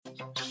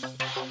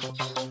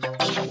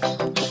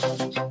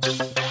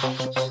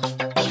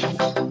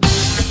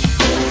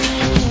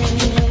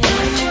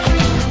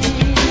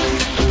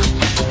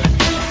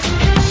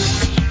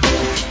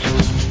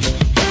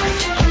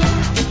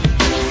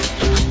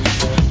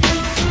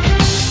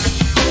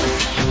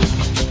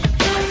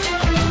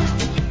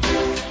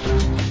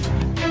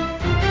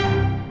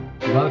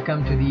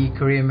welcome to the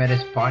Career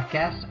Matters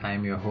podcast.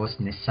 I'm your host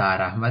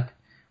Nisar Ahmed.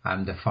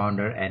 I'm the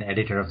founder and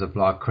editor of the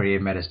blog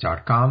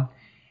careermatters.com,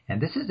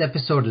 and this is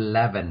episode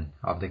 11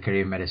 of the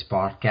Career Matters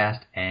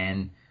podcast,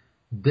 and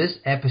this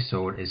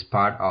episode is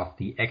part of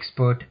the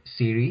Expert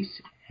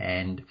series.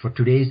 And for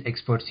today's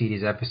Expert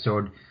series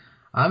episode,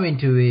 I'm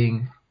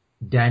interviewing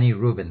Danny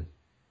Rubin.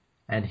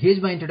 And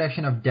here's my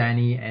introduction of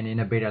Danny, and in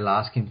a bit I'll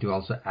ask him to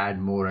also add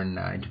more and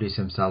introduce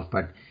himself.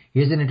 But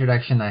here's an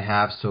introduction I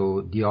have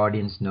so the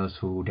audience knows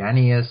who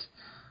Danny is.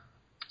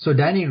 So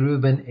Danny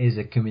Rubin is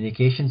a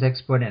communications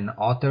expert and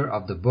author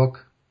of the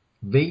book,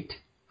 Wait,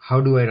 How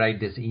Do I Write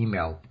This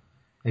Email?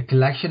 A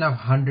collection of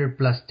 100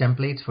 plus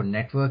templates for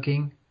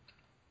networking,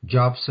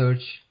 job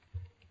search.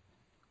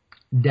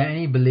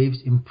 Danny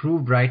believes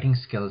improved writing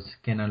skills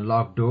can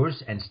unlock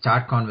doors and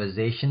start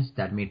conversations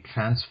that may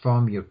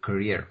transform your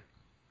career.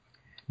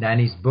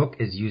 Danny's book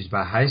is used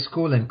by high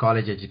school and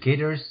college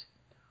educators,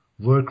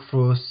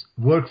 workforce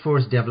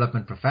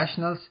development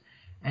professionals,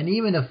 and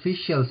even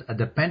officials at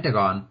the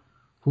Pentagon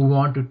who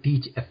want to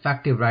teach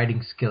effective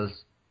writing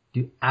skills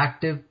to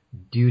active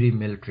duty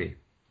military.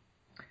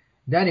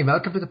 Danny,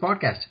 welcome to the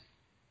podcast.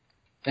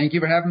 Thank you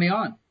for having me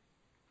on.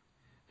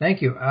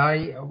 Thank you.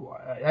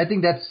 I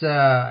think that's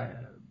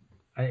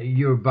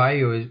your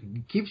bio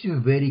keeps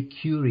you very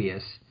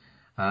curious.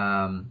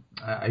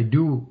 I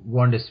do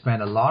want to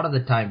spend a lot of the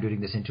time during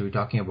this interview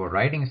talking about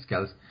writing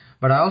skills,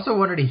 but I also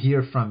wanted to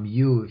hear from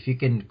you. If you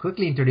can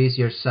quickly introduce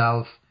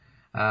yourself,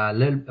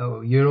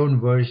 your own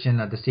version,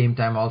 at the same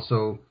time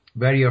also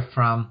where you're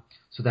from,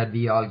 so that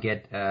we all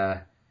get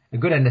a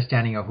good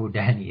understanding of who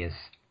Danny is.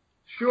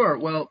 Sure.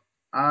 Well,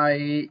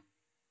 I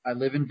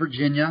live in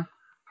Virginia.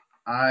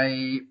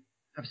 I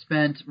have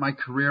spent my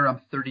career,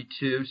 I'm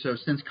 32, so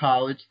since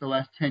college, the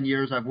last 10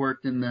 years, I've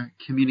worked in the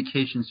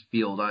communications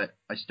field. I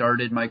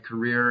started my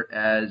career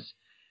as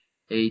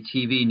a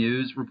TV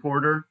news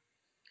reporter,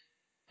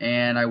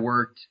 and I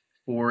worked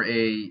for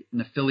an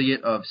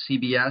affiliate of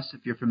CBS,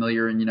 if you're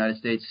familiar in the United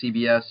States,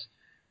 CBS,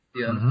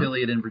 an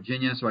affiliate in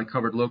Virginia, so I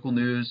covered local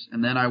news.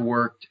 And then I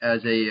worked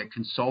as a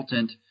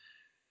consultant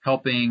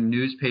helping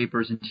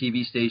newspapers and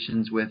TV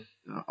stations with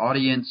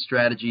audience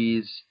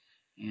strategies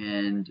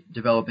and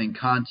developing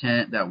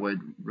content that would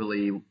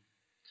really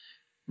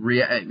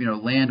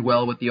land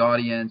well with the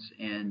audience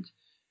and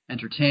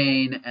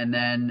entertain. And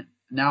then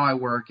now I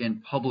work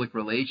in public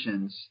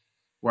relations,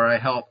 where I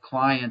help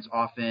clients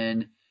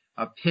often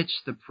pitch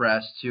the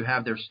press to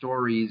have their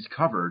stories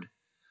covered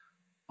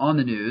on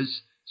the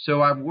news.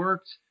 So I've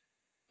worked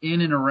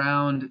in and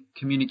around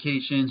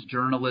communications,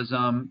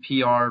 journalism,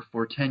 PR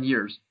for 10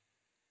 years.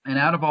 And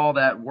out of all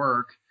that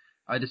work,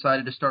 I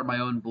decided to start my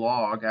own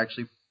blog,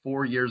 actually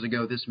 4 years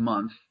ago this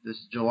month,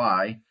 this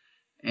July.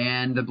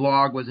 And the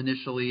blog was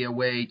initially a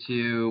way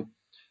to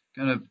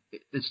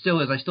it still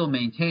is, I still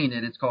maintain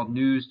it. It's called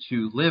News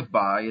to Live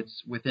By.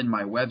 It's within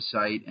my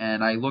website.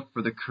 And I look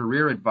for the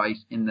career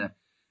advice in the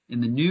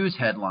news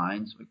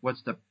headlines, like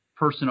what's the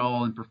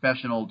personal and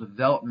professional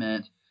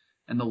development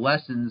and the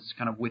lessons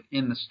kind of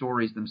within the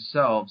stories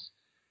themselves.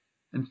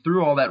 And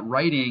through all that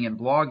writing and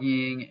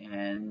blogging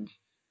and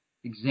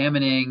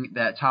examining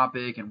that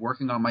topic and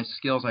working on my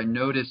skills, I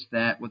noticed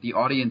that what the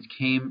audience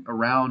came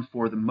around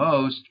for the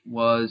most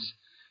was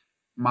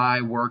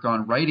my work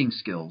on writing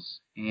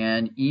skills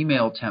and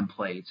email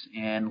templates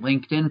and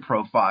LinkedIn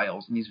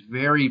profiles and these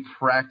very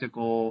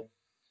practical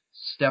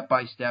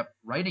step-by-step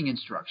writing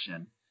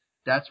instruction.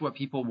 That's what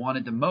people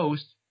wanted the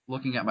most,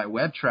 looking at my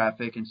web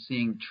traffic and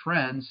seeing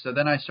trends. So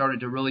then I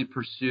started to really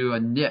pursue a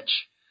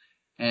niche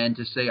and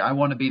to say, I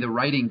want to be the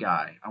writing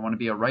guy. I want to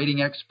be a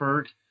writing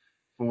expert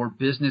for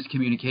business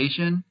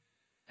communication.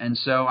 And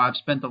so I've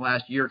spent the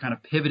last year kind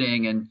of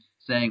pivoting and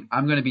saying,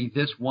 I'm going to be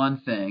this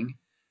one thing.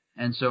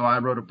 And so I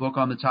wrote a book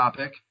on the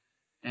topic,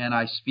 and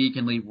I speak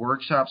and lead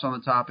workshops on the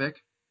topic.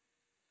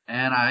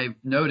 And I've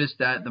noticed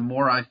that the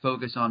more I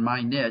focus on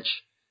my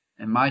niche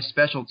and my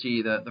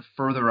specialty, the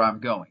further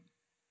I'm going.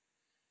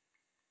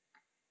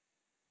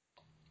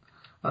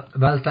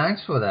 Well,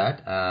 thanks for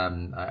that.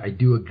 I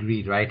do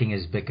agree. Writing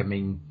is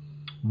becoming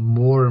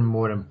more and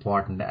more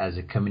important as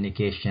a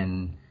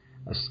communication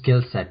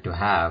skill set to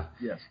have.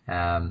 Yes.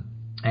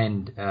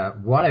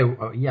 What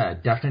I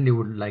definitely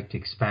would like to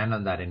expand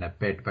on that in a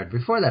bit. But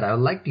before that, I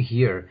would like to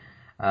hear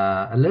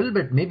a little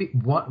bit. Maybe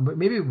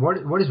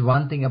what is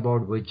one thing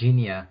about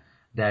Virginia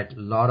that a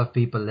lot of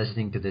people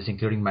listening to this,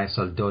 including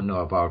myself, don't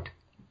know about?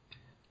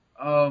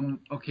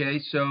 Okay,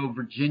 so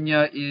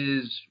Virginia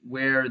is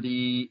where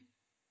the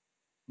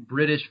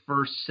British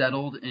first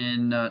settled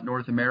in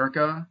North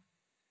America.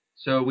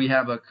 So we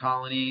have a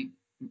colony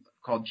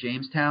called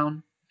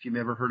Jamestown, if you've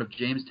ever heard of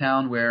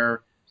Jamestown,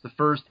 where it's the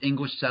first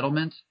English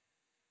settlement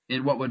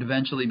in what would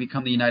eventually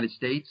become the United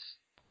States.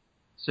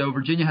 So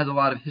Virginia has a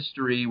lot of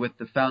history with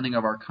the founding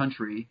of our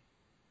country,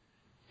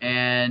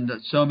 and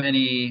so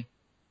many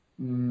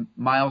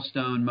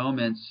milestone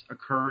moments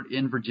occurred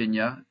in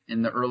Virginia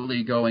in the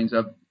early goings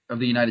of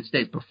the United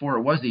States, before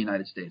it was the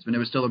United States, when it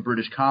was still a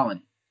British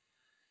colony.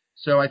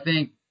 So I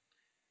think,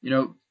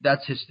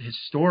 that's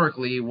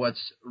historically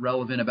what's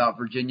relevant about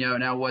Virginia.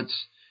 Now,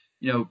 what's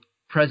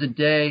Present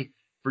day,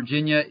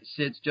 Virginia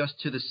sits just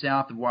to the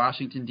south of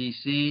Washington,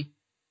 D.C.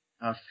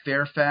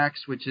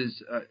 Fairfax, which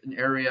is an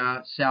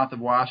area south of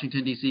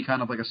Washington, D.C.,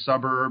 kind of like a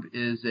suburb,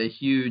 is a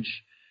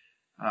huge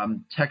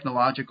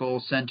technological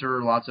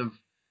center, lots of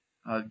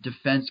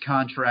defense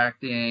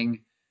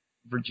contracting.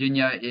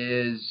 Virginia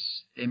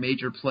is a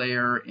major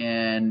player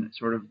in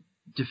sort of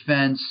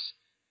defense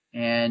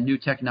and new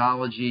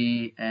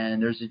technology,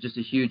 and there's just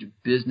a huge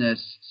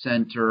business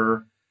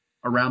center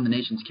around the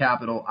nation's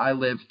capital. I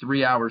live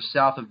 3 hours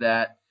south of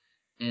that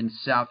in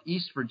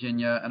southeast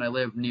Virginia, and I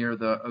live near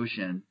the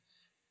ocean.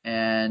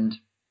 And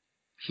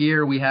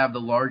here we have the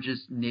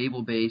largest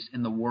naval base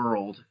in the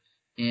world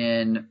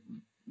in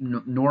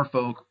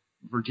Norfolk,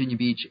 Virginia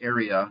Beach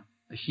area,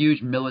 a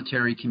huge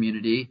military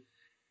community.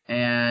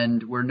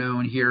 And we're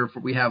known here for,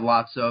 we have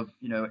lots of,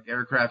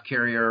 aircraft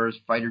carriers,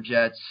 fighter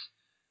jets.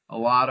 A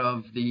lot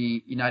of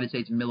the United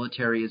States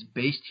military is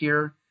based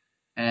here.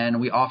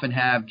 And we often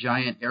have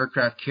giant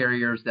aircraft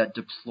carriers that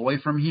deploy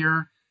from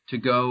here to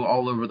go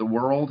all over the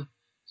world.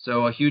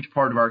 So a huge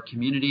part of our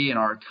community and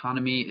our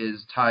economy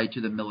is tied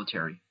to the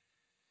military.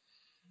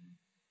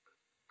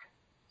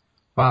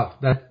 Wow,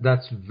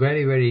 that's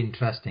very, very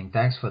interesting.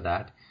 Thanks for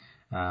that.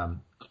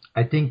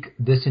 I think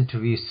this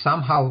interview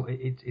somehow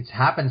it's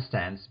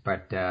happenstance,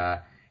 but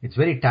it's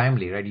very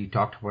timely, right? You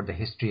talked about the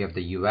history of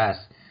the U.S.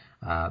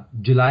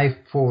 July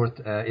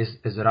 4th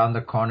is around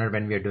the corner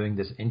when we are doing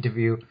this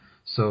interview.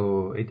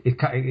 So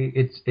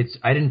it's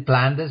I didn't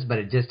plan this, but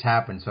it just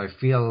happened. So I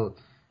feel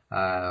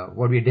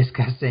what we're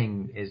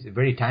discussing is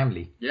very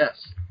timely. Yes,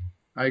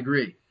 I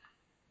agree.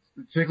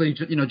 Particularly,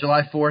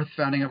 July 4th,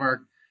 founding of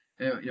our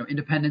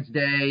Independence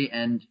Day,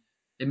 and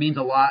it means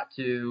a lot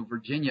to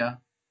Virginia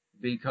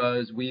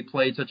because we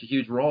played such a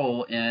huge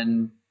role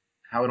in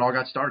how it all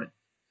got started.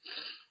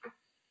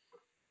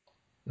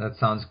 That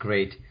sounds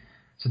great.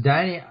 So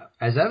Danny,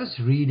 as I was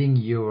reading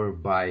your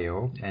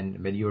bio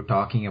and when you were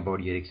talking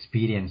about your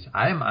experience,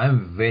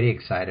 I'm very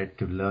excited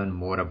to learn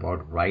more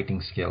about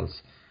writing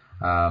skills.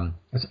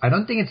 I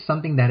don't think it's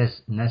something that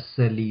is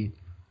necessarily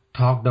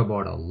talked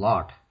about a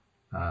lot.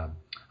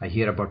 I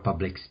hear about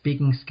public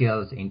speaking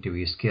skills,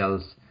 interview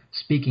skills,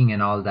 speaking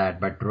and all that,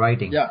 but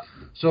writing. Yeah.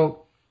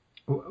 So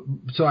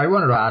I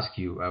wanted to ask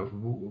you,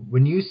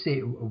 when you say,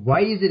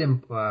 why is it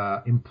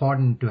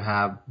important to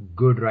have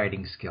good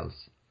writing skills?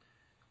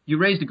 You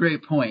raised a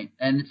great point,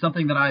 and it's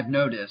something that I've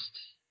noticed.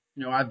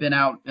 I've been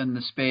out in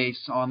the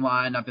space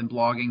online. I've been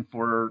blogging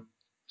for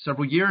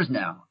several years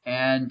now,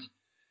 and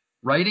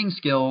writing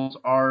skills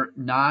are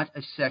not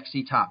a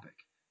sexy topic.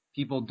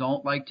 People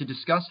don't like to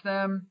discuss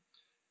them.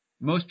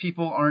 Most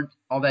people aren't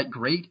all that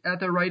great at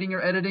their writing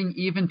or editing.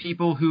 Even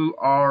people who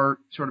are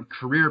sort of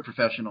career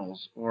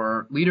professionals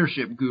or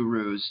leadership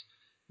gurus,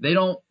 they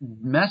don't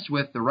mess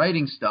with the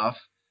writing stuff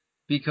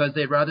because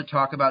they'd rather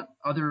talk about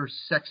other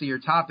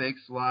sexier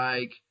topics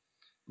like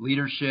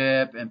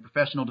leadership and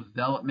professional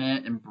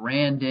development and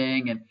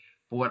branding. And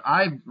what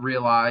I've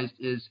realized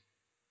is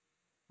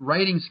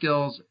writing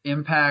skills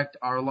impact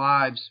our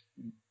lives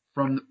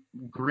from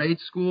grade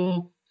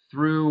school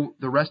through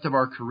the rest of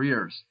our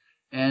careers.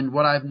 And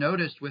what I've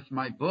noticed with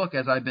my book,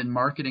 as I've been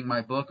marketing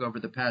my book over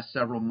the past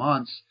several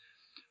months,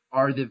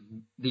 are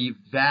the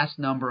vast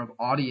number of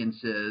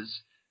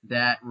audiences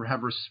that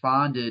have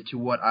responded to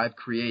what I've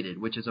created,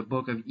 which is a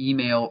book of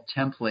email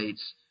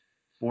templates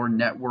for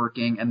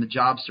networking and the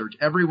job search.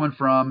 Everyone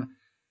from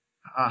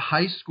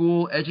high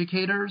school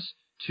educators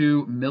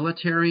to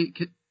military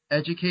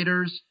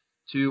educators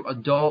to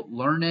adult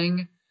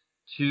learning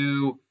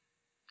to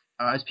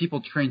as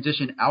people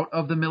transition out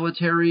of the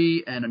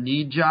military and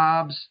need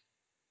jobs.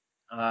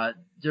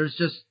 There's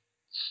just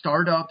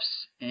startups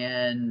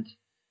and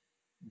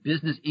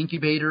business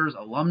incubators,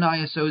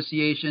 alumni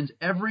associations.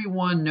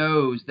 Everyone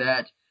knows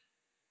that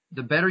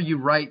the better you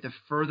write, the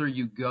further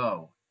you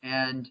go.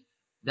 And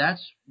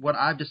that's what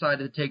I've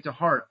decided to take to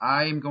heart.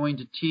 I am going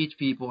to teach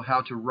people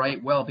how to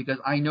write well because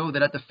I know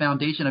that at the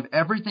foundation of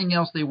everything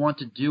else they want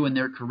to do in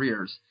their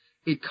careers,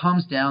 it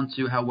comes down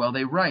to how well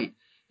they write.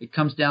 It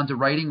comes down to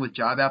writing with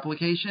job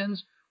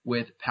applications,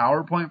 with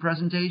PowerPoint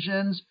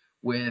presentations,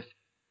 with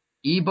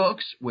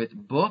ebooks, with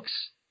books,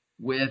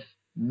 with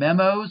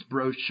memos,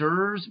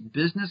 brochures,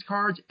 business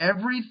cards.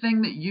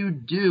 Everything that you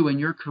do in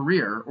your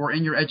career or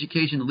in your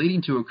education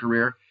leading to a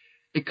career,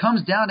 it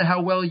comes down to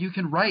how well you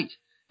can write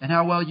and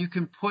how well you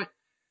can put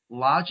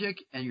logic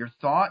and your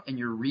thought and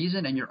your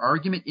reason and your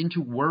argument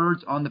into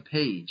words on the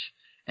page.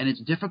 And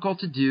it's difficult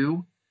to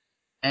do,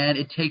 and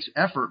it takes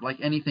effort like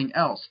anything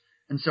else.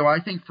 And so I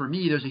think for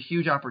me, there's a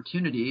huge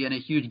opportunity and a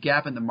huge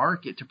gap in the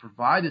market to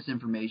provide this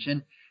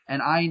information.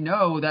 And I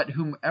know that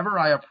whomever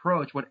I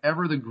approach,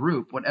 whatever the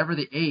group, whatever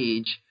the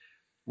age,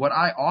 what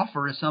I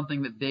offer is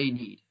something that they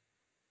need.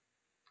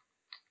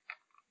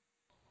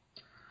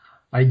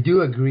 I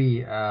do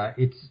agree.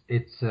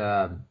 It's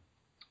a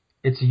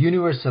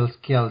universal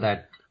skill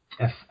that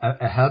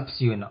helps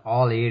you in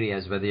all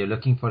areas, whether you're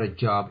looking for a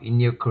job, in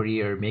your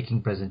career,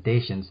 making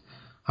presentations.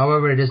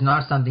 However, it is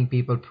not something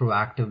people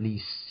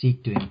proactively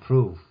seek to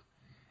improve.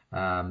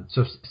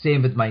 So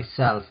same with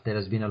myself. There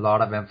has been a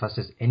lot of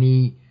emphasis.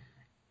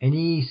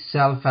 Any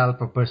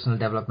self-help or personal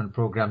development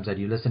programs that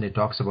you listen to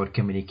talks about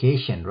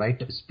communication,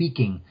 right?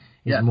 Speaking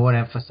is more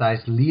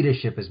emphasized.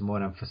 Leadership is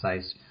more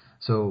emphasized.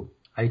 So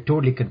I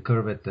totally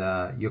concur with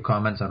your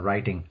comments on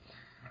writing.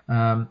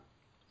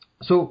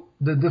 So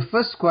the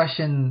first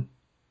question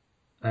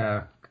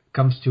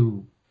comes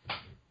to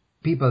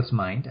people's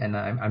mind, and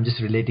I'm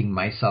just relating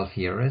myself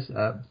here, is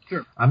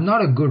Sure. I'm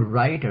not a good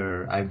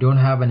writer. I don't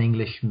have an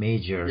English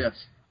major.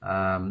 Yes.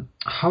 The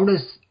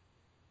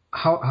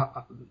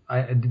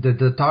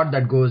thought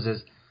that goes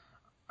is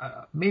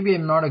maybe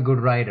I'm not a good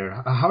writer.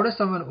 How does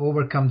someone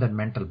overcome that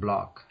mental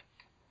block?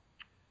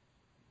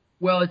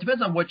 Well, it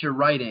depends on what you're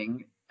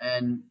writing,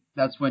 and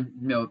that's when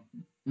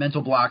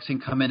mental blocks can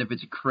come in. If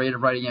it's a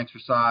creative writing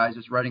exercise,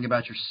 it's writing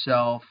about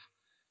yourself.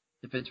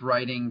 If it's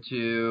writing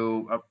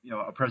to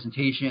a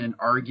presentation, an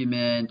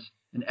argument,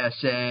 an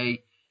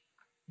essay,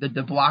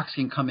 the blocks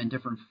can come in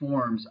different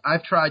forms.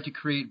 I've tried to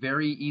create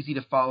very easy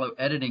to follow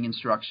editing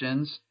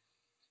instructions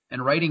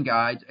and writing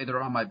guides, either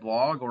on my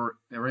blog or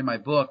in my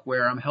book,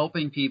 where I'm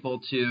helping people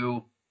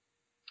to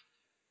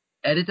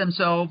edit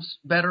themselves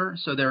better.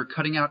 So they're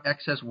cutting out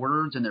excess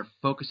words and they're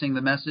focusing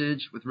the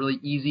message with really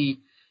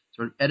easy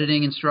sort of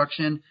editing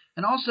instruction.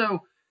 And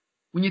also,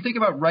 when you think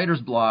about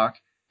writer's block,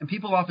 and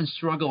people often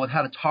struggle with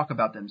how to talk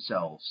about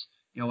themselves,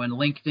 in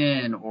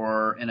LinkedIn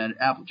or in a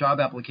job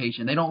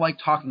application, they don't like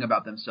talking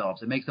about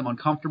themselves. It makes them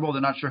uncomfortable. They're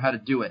not sure how to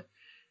do it.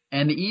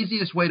 And the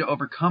easiest way to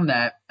overcome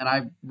that, and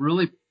I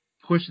really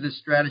push this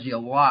strategy a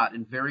lot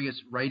in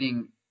various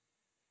writing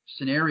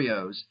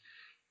scenarios,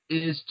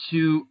 is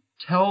to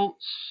tell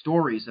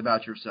stories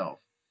about yourself.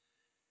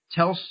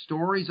 Tell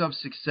stories of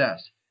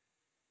success.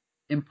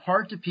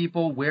 Impart to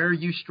people where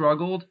you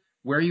struggled,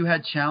 where you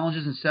had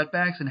challenges and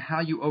setbacks, and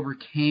how you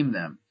overcame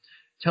them.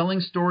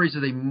 Telling stories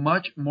is a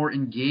much more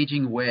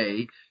engaging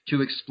way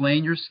to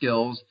explain your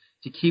skills,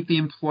 to keep the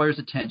employer's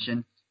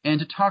attention, and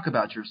to talk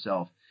about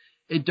yourself.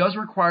 It does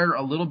require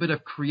a little bit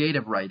of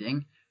creative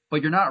writing,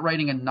 but you're not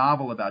writing a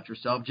novel about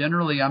yourself.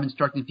 Generally, I'm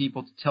instructing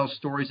people to tell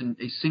stories in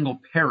a single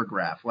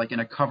paragraph, like in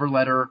a cover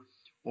letter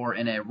or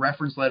in a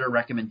reference letter,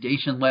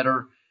 recommendation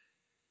letter.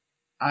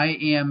 I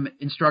am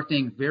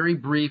instructing very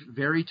brief,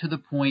 very to the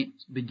point,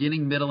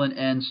 beginning, middle, and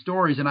end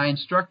stories, and I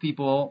instruct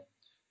people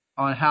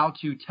on how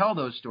to tell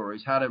those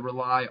stories, how to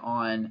rely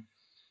on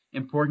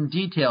important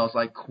details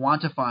like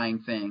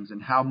quantifying things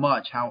and how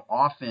much, how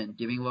often,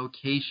 giving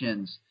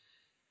locations,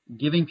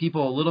 giving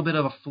people a little bit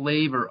of a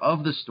flavor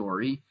of the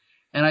story.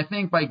 And I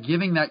think by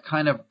giving that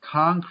kind of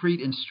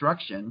concrete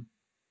instruction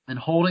and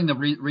holding the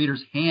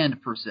reader's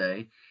hand, per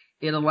se,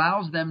 it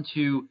allows them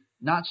to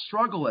not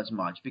struggle as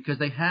much because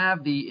they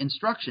have the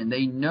instruction.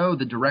 They know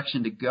the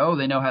direction to go.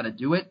 They know how to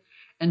do it.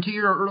 And to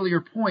your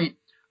earlier point,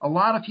 a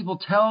lot of people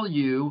tell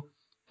you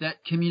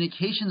that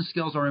communication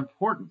skills are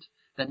important,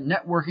 that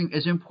networking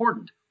is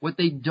important. What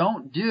they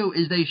don't do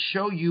is they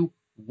show you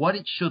what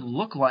it should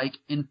look like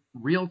in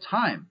real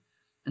time.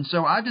 And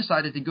so I've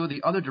decided to go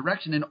the other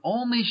direction and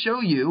only show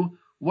you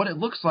what it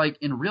looks like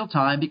in real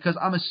time, because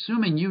I'm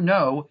assuming you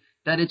know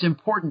that it's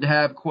important to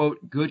have,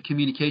 quote, good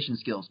communication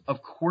skills.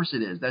 Of course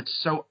it is. That's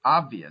so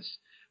obvious.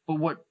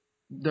 But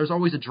there's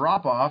always a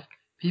drop-off.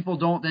 People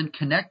don't then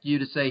connect you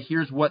to say,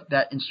 here's what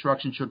that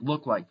instruction should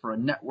look like for a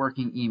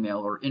networking email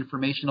or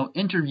informational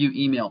interview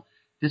email.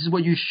 This is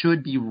what you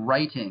should be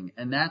writing.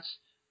 And that's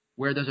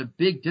where there's a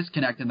big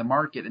disconnect in the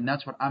market, and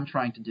that's what I'm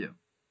trying to do.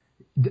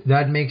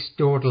 That makes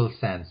total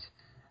sense.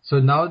 So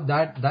now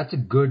that's a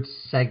good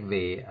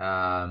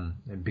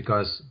segue,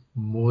 because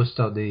most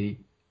of the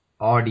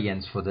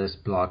audience for this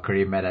blog,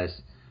 Career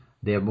Metas,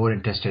 they are more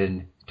interested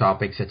in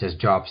topics such as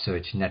job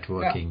search,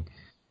 networking.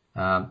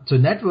 Yeah. So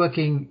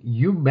networking,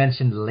 you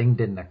mentioned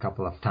LinkedIn a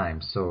couple of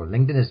times. So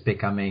LinkedIn is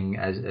becoming,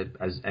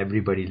 as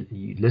everybody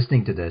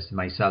listening to this,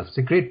 myself, it's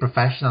a great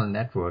professional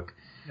network.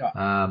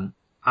 Yeah.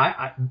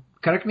 I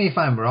correct me if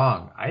I'm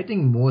wrong. I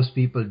think most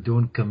people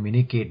don't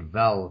communicate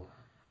well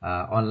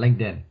on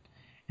LinkedIn.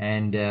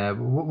 And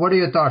what are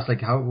your thoughts?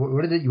 Like,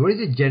 what is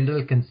the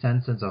general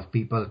consensus of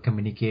people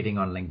communicating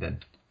on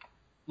LinkedIn?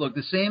 Look,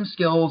 the same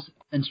skills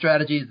and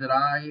strategies that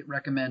I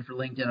recommend for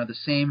LinkedIn are the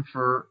same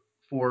for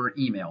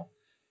email.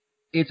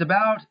 It's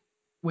about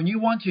when you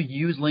want to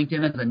use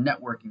LinkedIn as a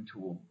networking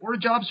tool or a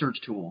job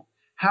search tool,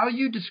 how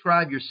you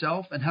describe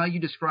yourself and how you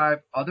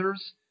describe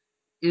others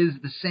is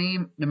the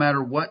same no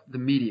matter what the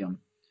medium.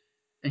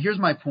 And here's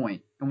my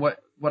point, and what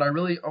I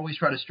really always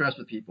try to stress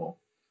with people.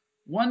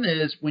 One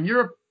is when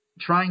you're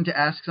trying to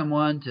ask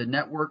someone to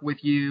network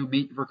with you,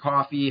 meet for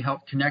coffee,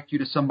 help connect you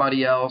to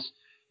somebody else,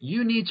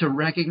 you need to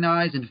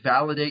recognize and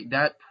validate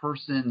that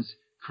person's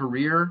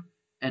career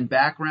and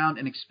background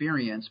and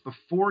experience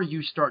before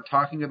you start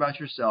talking about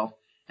yourself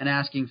and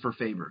asking for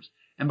favors.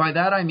 And by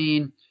that I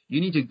mean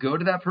you need to go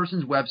to that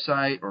person's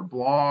website or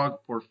blog,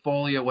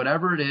 portfolio,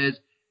 whatever it is,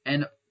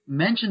 and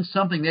mention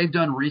something they've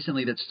done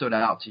recently that stood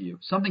out to you,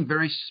 something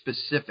very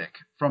specific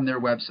from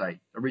their website,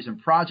 a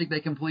recent project they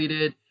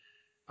completed,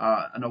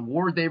 an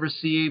award they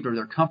received or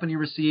their company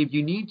received.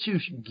 You need to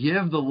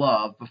give the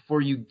love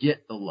before you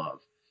get the love.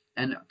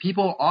 And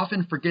people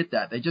often forget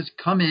that. They just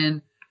come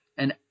in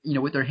and,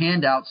 with their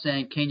hand out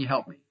saying, can you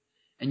help me?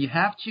 And you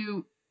have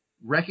to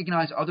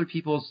recognize other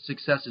people's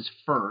successes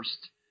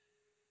first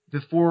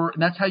and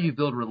that's how you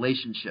build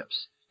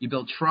relationships. You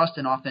build trust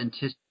and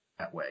authenticity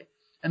that way.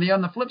 And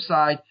on the flip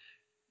side,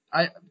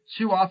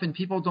 too often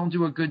people don't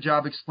do a good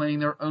job explaining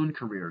their own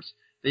careers.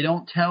 They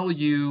don't tell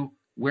you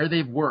where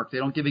they've worked. They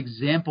don't give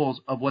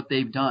examples of what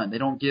they've done. They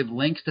don't give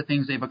links to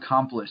things they've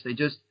accomplished.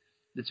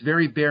 It's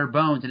very bare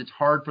bones, and it's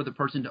hard for the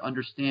person to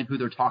understand who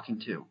they're talking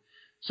to.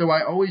 So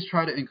I always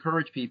try to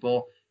encourage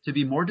people to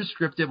be more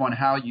descriptive on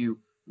how you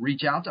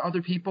reach out to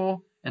other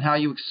people and how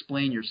you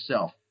explain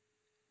yourself.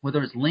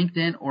 Whether it's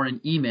LinkedIn or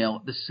an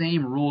email, the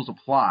same rules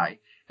apply.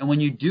 And when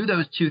you do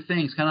those two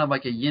things, kind of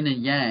like a yin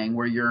and yang,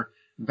 where you're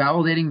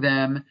validating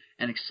them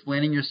and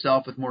explaining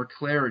yourself with more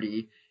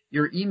clarity,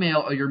 your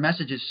email or your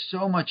message is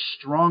so much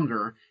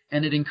stronger,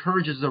 and it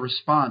encourages the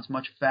response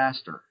much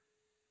faster.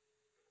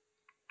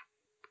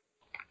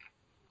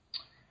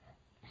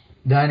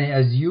 Danny,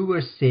 as you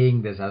were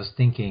saying this, I was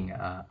thinking,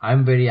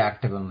 I'm very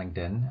active on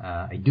LinkedIn.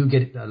 I do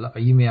get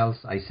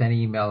emails. I send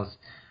emails,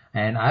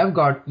 and I've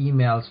got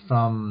emails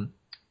from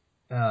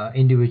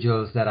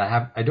individuals that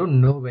I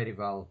don't know very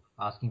well,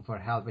 asking for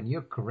help. And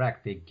you're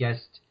correct. They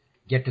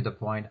get to the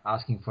point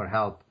asking for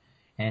help,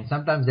 and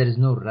sometimes there is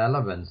no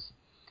relevance.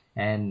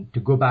 And to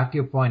go back to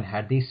your point,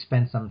 had they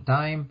spent some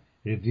time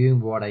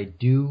reviewing what I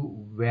do,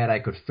 where I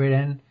could fit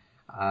in,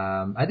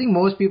 I think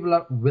most people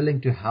are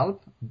willing to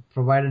help,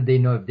 provided they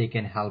know if they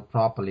can help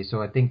properly.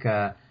 So I think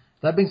that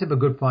brings up a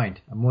good point.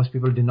 Most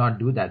people do not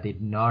do that. They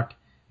do not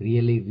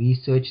really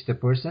research the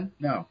person.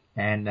 No.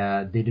 And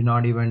they do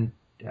not even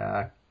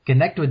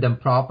connect with them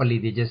properly.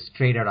 They just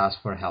straight out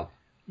ask for help.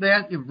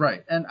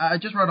 Right. And I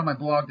just wrote on my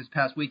blog this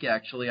past week,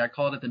 actually. I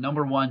called it the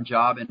number one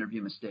job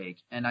interview mistake.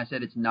 And I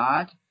said it's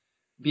not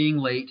being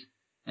late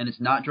and it's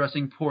not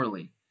dressing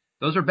poorly.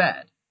 Those are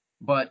bad.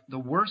 But the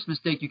worst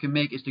mistake you can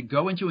make is to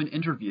go into an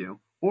interview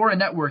or a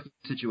networking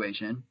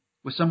situation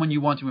with someone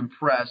you want to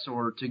impress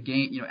or to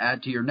gain,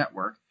 add to your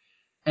network,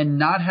 and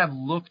not have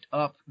looked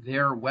up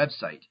their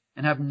website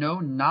and have no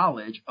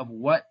knowledge of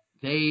what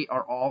they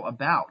are all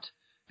about,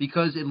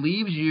 because it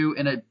leaves you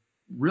in a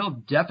real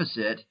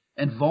deficit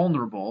and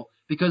vulnerable.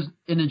 Because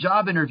in a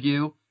job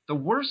interview, the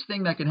worst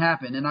thing that can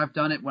happen, and I've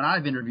done it when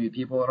I've interviewed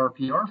people at our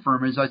PR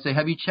firm, is I say,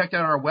 have you checked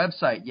out our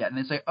website yet? And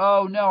they say,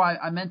 oh, no,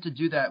 I meant to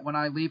do that. When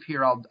I leave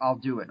here, I'll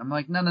do it. I'm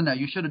like, no.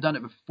 You should have done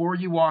it before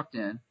you walked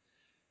in,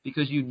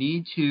 because you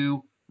need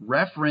to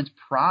reference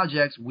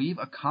projects we've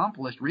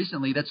accomplished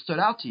recently that stood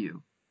out to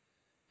you.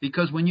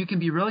 Because when you can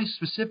be really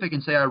specific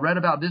and say, I read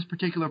about this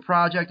particular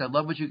project, I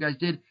love what you guys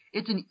did,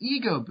 it's an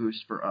ego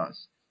boost for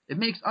us. It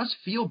makes us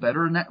feel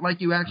better and that, like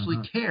you actually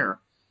care.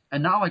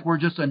 And not like we're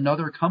just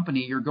another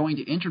company you're going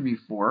to interview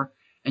for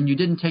and you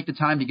didn't take the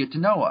time to get to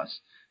know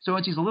us. So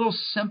it's these little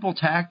simple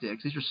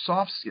tactics, these are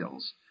soft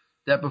skills,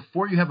 that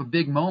before you have a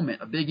big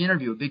moment, a big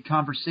interview, a big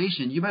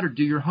conversation, you better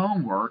do your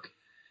homework,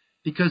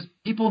 because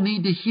people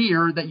need to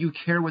hear that you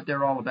care what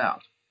they're all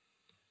about.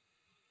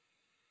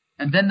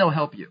 And then they'll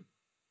help you.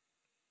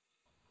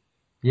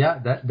 Yeah,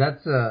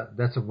 that's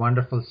a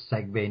wonderful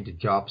segue into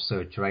job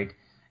search, right?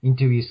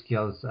 Interview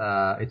skills.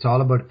 It's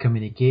all about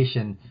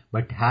communication,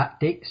 but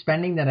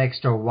spending that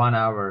extra 1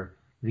 hour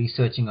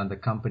researching on the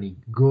company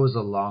goes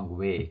a long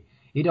way.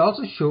 It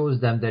also shows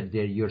them that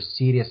you're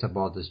serious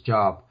about this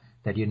job,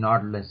 that you're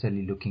not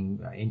necessarily looking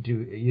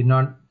into. You're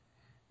not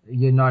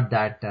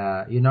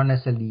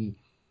necessarily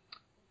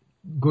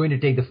going to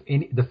take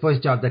the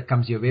first job that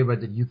comes your way,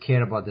 but that you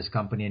care about this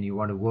company and you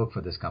want to work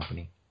for this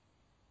company.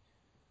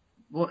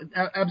 Well,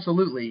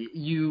 absolutely.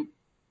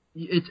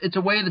 It's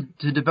a way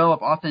to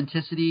develop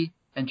authenticity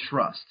and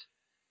trust.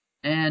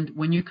 And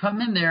when you come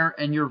in there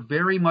and you're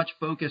very much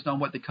focused on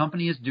what the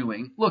company is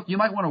doing, look, you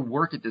might want to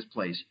work at this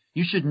place.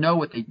 You should know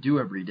what they do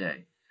every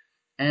day.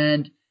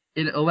 And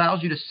it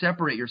allows you to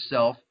separate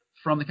yourself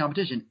from the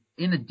competition.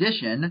 In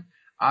addition,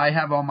 I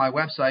have on my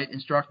website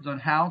instructions on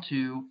how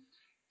to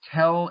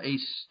tell a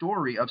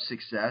story of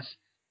success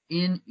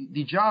in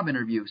the job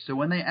interview. So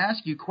when they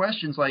ask you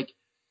questions like,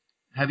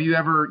 have you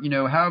ever,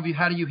 how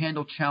do you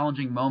handle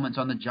challenging moments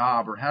on the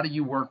job, or how do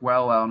you work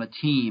well on a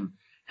team?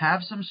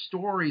 Have some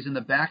stories in the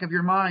back of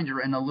your mind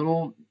or in a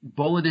little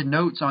bulleted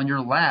notes on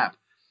your lap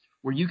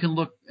where you can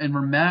look and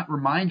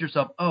remind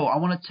yourself, oh, I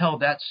want to tell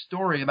that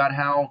story about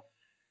how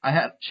I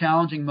had a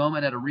challenging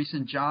moment at a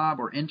recent job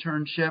or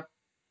internship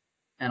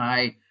and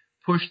I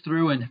pushed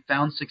through and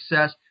found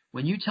success.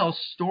 When you tell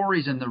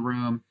stories in the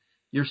room,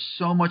 you're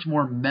so much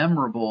more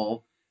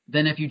memorable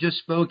than if you just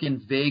spoke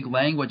in vague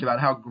language about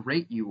how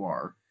great you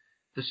are.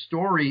 The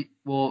story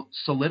will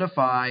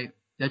solidify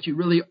that you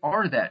really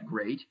are that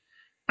great,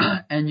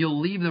 and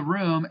you'll leave the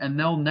room and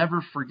they'll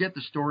never forget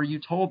the story you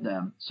told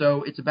them.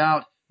 So it's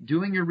about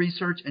doing your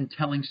research and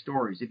telling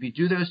stories. If you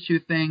do those two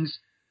things,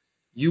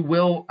 you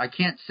will, I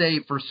can't say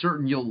for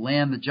certain you'll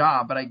land the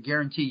job, but I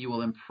guarantee you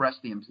will impress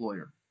the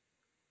employer.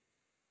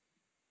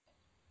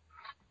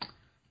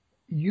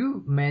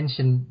 You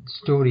mentioned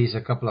stories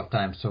a couple of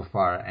times so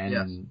far, and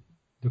Yes.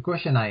 the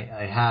question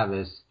I have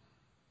is,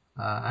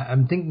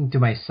 I'm thinking to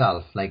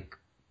myself, like,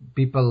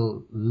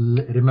 people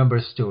remember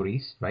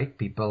stories, right?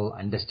 People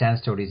understand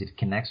stories. It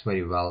connects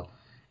very well.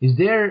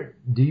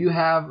 Do you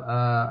have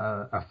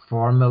a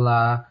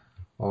formula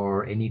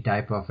or any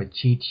type of a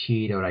cheat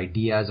sheet or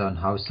ideas on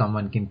how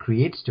someone can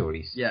create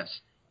stories? Yes.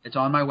 It's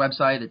on my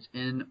website. It's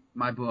in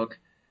my book.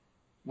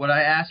 What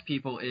I ask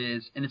people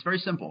is, and it's very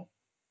simple.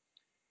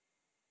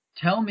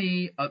 Tell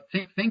me,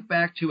 think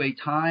back to a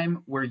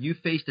time where you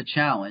faced a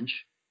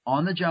challenge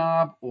on the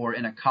job or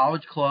in a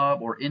college club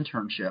or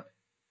internship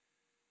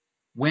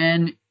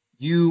when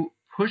you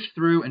pushed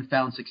through and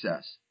found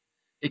success.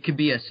 It could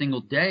be a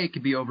single day. It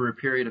could be over a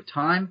period of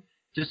time.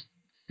 Just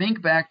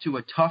think back to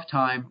a tough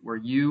time where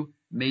you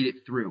made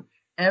it through.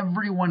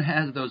 Everyone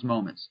has those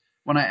moments.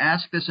 When I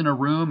ask this in a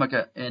room, at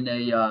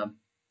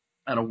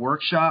a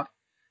workshop,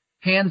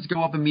 hands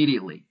go up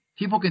immediately.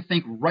 People can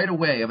think right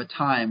away of a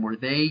time where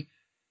they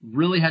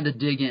really had to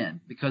dig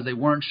in because they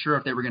weren't sure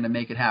if they were going to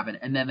make it happen,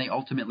 and then they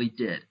ultimately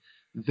did.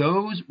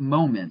 Those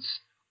moments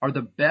are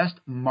the best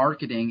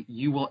marketing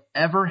you will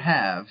ever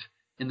have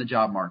in the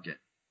job market,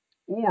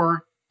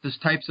 or the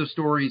types of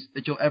stories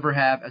that you'll ever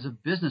have as a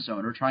business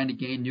owner trying to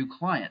gain new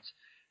clients,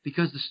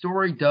 because the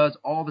story does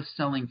all the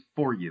selling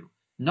for you.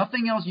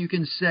 Nothing else you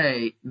can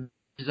say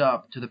is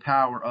up to the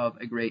power of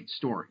a great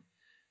story.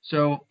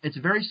 So it's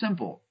very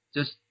simple.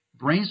 Just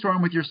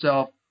brainstorm with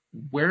yourself.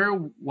 Where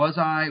was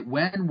I?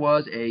 When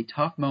was a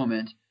tough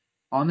moment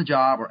on the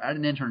job or at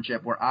an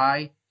internship where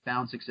I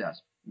found success?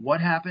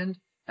 What happened?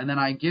 And then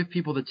I give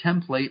people the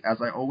template,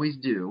 as I always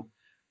do,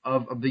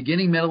 of a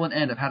beginning, middle, and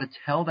end of how to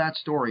tell that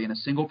story in a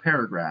single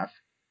paragraph.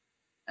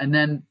 And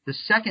then the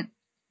second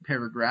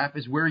paragraph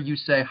is where you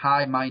say,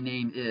 hi, my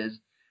name is,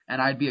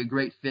 and I'd be a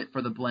great fit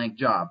for the blank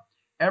job.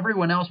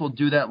 Everyone else will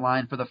do that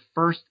line for the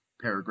first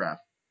paragraph.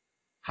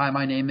 Hi,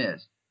 my name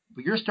is.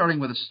 But you're starting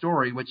with a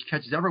story which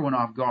catches everyone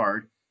off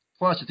guard.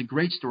 Plus, it's a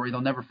great story they'll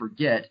never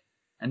forget.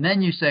 And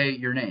then you say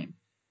your name.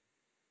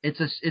 It's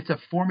a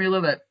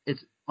formula that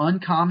it's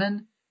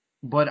uncommon,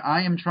 but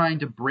I am trying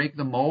to break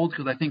the mold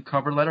because I think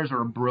cover letters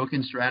are a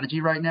broken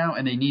strategy right now,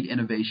 and they need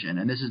innovation.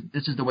 And this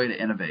is the way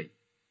to innovate.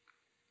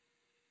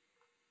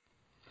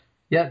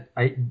 Yeah,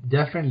 I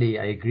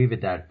agree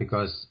with that,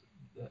 because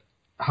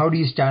how do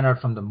you stand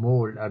out from the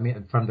mold? I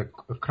mean, from the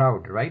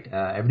crowd, right?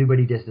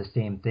 Everybody does the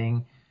same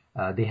thing.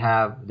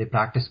 They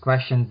practice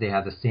questions. They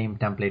have the same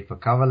template for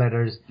cover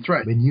letters. That's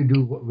right. When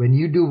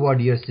you do what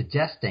you're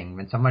suggesting,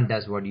 when someone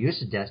does what you're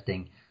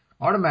suggesting,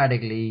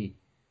 automatically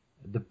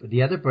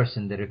the other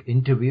person, the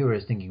interviewer,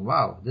 is thinking,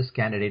 wow, this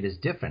candidate is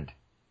different.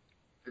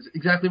 That's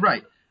exactly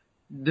right.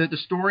 The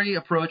story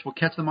approach will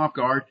catch them off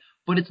guard,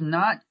 but it's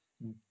not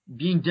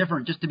being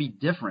different just to be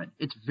different.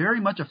 It's very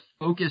much a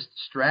focused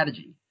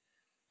strategy.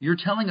 You're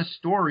telling a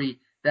story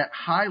that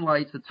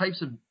highlights the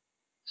types of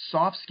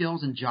soft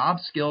skills and job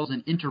skills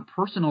and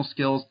interpersonal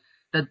skills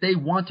that they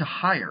want to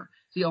hire.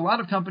 See, a lot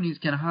of companies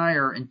can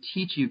hire and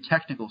teach you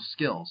technical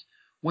skills.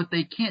 What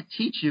they can't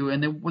teach you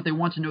and what they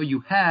want to know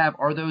you have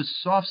are those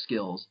soft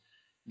skills,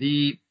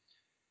 the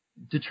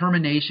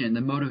determination,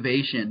 the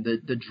motivation,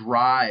 the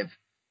drive,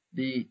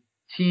 the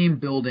team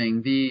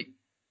building, the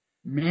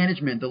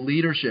management, the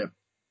leadership,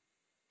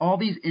 all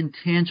these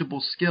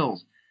intangible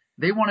skills.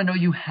 They want to know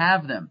you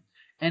have them.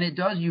 And it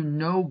does you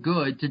no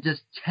good to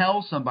just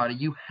tell somebody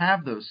you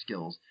have those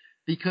skills,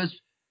 because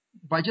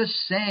by just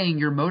saying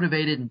you're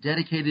motivated and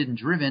dedicated and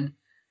driven,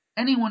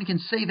 anyone can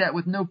say that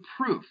with no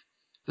proof.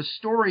 The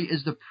story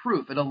is the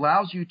proof. It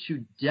allows you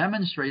to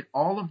demonstrate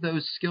all of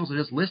those skills I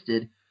just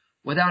listed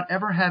without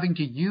ever having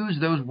to use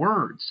those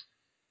words,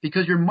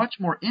 because you're much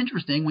more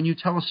interesting when you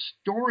tell a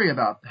story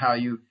about how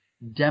you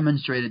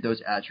demonstrated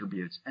those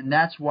attributes. And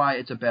that's why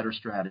it's a better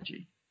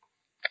strategy.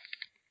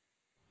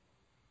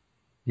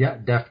 Yeah,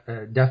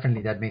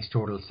 definitely. That makes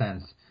total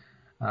sense.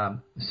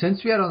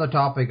 Since we are on the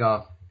topic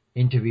of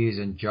interviews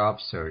and job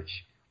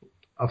search,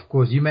 of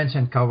course, you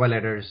mentioned cover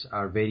letters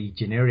are very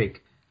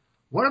generic.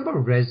 What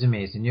about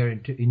resumes? In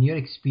your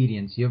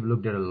experience, you have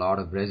looked at a lot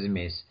of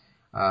resumes.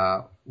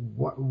 Now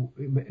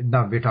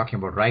we're talking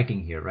about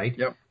writing here, right?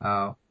 Yep.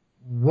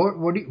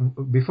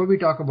 Before we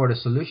talk about a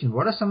solution,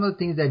 what are some of the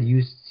things that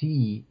you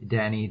see,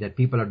 Danny, that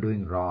people are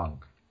doing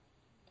wrong?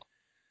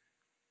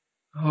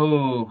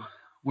 Oh,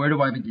 where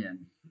do I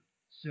begin?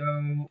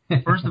 So,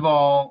 first of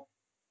all,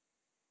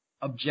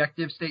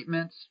 objective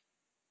statements.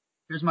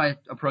 Here's my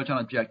approach on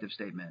objective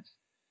statements.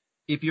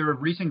 If you're a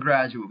recent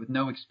graduate with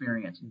no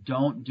experience,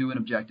 don't do an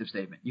objective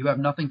statement. You have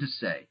nothing to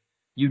say.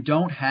 You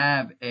don't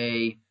have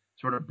a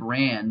sort of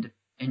brand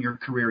in your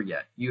career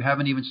yet. You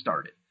haven't even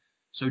started.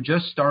 So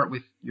just start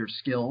with your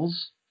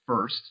skills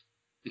first,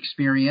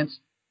 experience,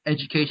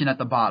 education at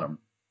the bottom.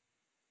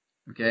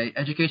 Okay,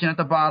 education at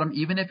the bottom,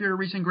 even if you're a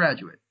recent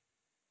graduate,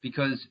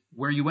 because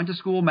where you went to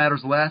school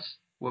matters less.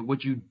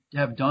 What you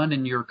have done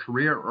in your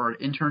career or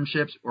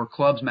internships or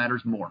clubs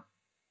matters more.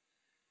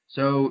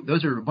 So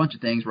those are a bunch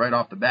of things right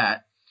off the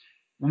bat.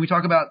 When we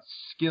talk about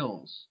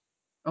skills,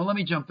 Oh, let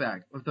me jump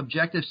back. With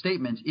objective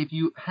statements, if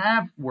you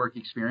have work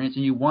experience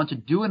and you want to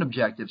do an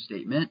objective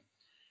statement,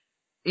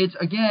 it's,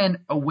 again,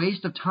 a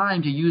waste of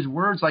time to use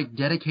words like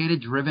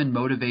dedicated, driven,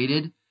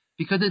 motivated,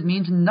 because it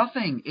means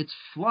nothing. It's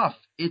fluff.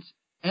 It's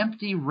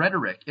empty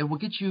rhetoric. It will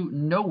get you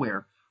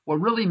nowhere.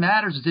 What really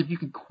matters is if you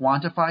can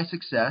quantify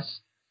success.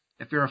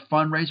 If you're a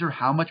fundraiser,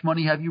 how much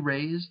money have you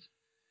raised?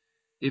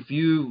 If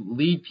you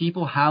lead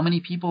people, how many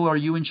people are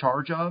you in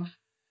charge of?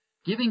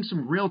 Giving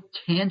some real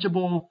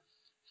tangible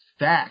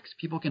facts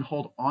people can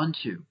hold on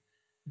to.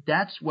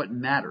 That's what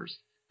matters.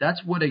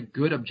 That's what a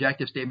good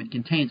objective statement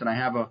contains. And I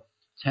have a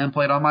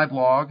template on my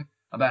blog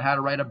about how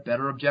to write a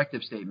better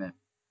objective statement.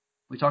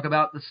 We talk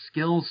about the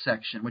skills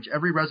section, which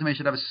every resume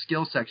should have a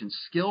skills section.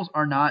 Skills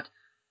are not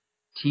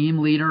team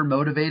leader,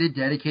 motivated,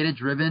 dedicated,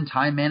 driven,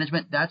 time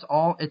management. That's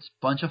all. It's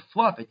a bunch of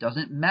fluff. It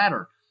doesn't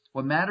matter.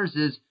 What matters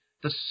is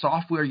the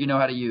software you know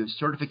how to use,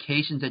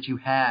 certifications that you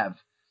have,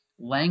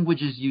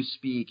 languages you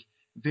speak.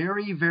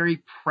 Very,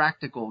 very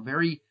practical,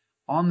 very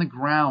on the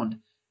ground.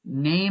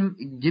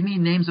 Give me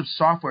names of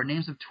software,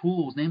 names of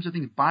tools, names of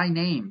things by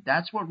name.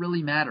 That's what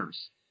really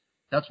matters.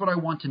 That's what I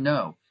want to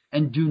know.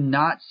 And do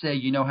not say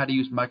you know how to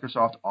use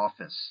Microsoft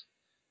Office,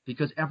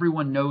 because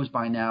everyone knows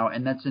by now,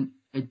 and that's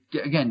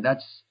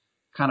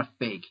kind of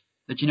fake.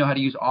 That you know how to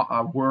use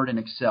Word and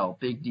Excel,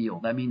 big deal.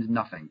 That means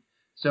nothing.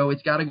 So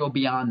it's got to go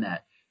beyond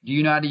that. Do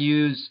you know how to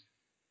use?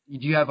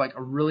 Do you have like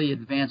a really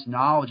advanced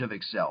knowledge of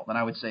Excel? Then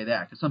I would say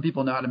that, because some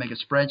people know how to make a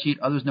spreadsheet,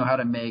 others know how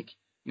to make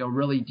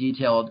really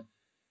detailed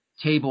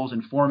tables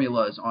and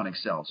formulas on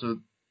Excel. So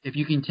if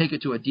you can take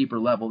it to a deeper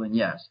level, then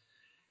yes.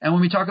 And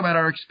when we talk about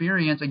our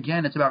experience,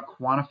 again, it's about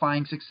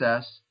quantifying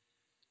success,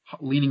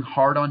 leaning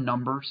hard on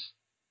numbers,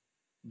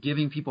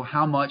 giving people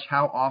how much,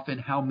 how often,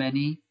 how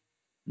many,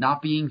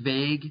 not being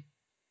vague,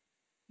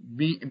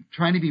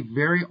 trying to be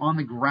very on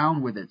the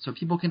ground with it so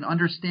people can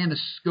understand the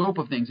scope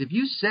of things. If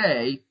you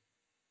say,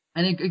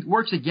 and it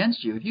works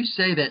against you, if you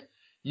say that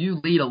you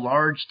lead a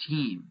large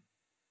team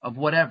of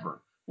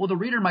whatever, well, the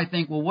reader might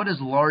think, well, what is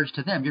large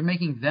to them? You're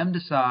making them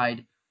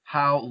decide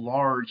how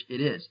large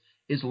it is.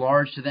 Is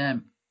large to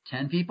them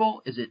 10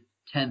 people? Is it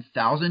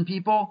 10,000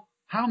 people?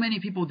 How many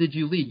people did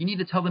you lead? You need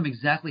to tell them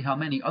exactly how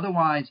many.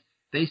 Otherwise,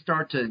 they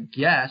start to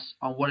guess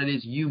on what it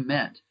is you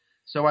meant.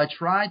 So I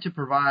try to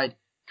provide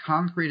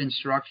concrete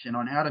instruction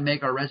on how to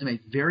make our resume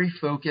very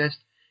focused,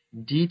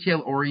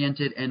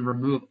 detail-oriented, and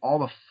remove all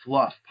the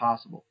fluff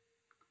possible.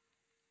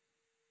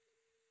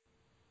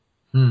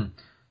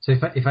 So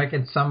if I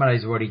can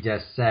summarize what he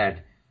just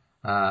said,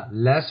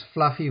 less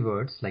fluffy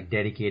words like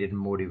dedicated and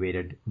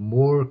motivated,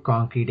 more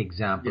concrete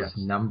examples, Yes.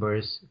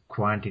 numbers,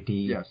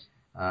 quantity, Yes.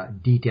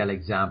 detail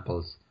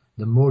examples.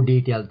 The more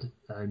details,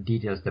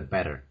 the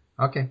better.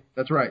 Okay.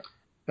 That's right.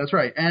 That's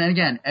right. And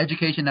again,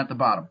 education at the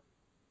bottom.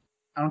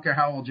 I don't care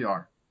how old you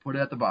are. Put it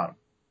at the bottom.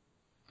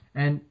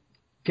 And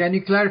can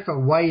you clarify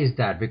why is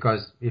that?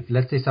 Because if,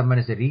 let's say, someone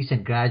is a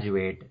recent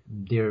graduate,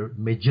 their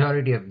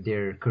majority of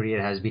their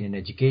career has been in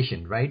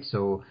education, right?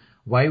 So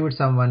why would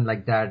someone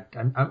like that,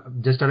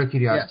 I'm just out of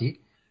curiosity. Yes.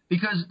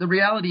 Because the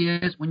reality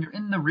is, when you're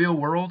in the real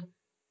world,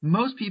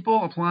 most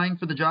people applying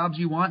for the jobs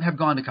you want have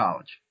gone to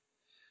college.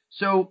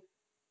 So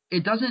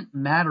it doesn't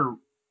matter,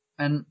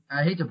 and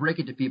I hate to break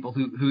it to people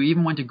who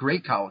even went to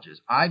great colleges,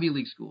 Ivy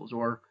League schools,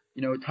 or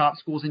top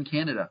schools in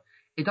Canada.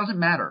 It doesn't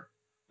matter.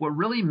 What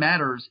really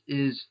matters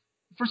is,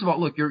 first of all,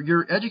 look,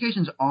 your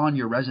education's on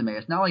your resume.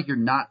 It's not like you're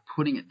not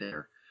putting it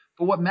there.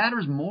 But what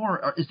matters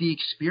more is the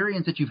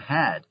experience that you've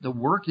had, the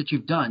work that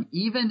you've done,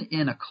 even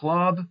in a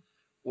club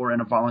or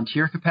in a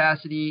volunteer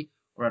capacity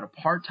or at a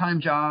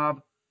part-time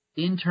job,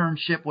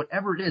 internship,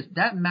 whatever it is.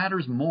 That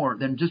matters more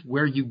than just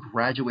where you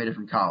graduated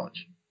from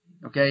college.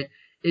 Okay?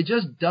 It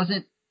just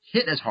doesn't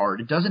hit as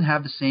hard. It doesn't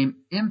have the same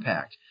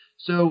impact.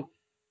 So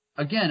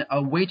again,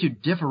 a way to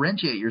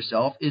differentiate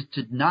yourself is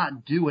to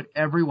not do what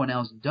everyone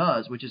else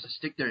does, which is to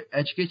stick their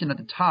education at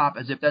the top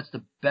as if that's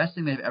the best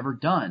thing they've ever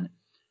done.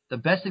 The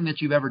best thing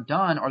that you've ever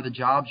done are the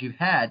jobs you've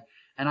had.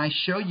 And I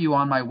show you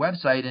on my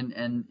website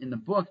and in the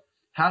book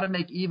how to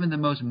make even the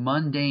most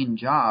mundane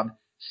job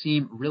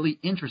seem really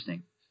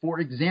interesting. For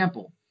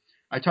example,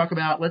 I talk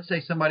about, let's say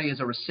somebody is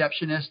a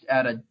receptionist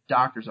at a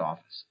doctor's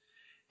office.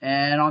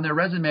 And on their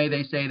resume,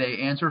 they say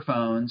they answer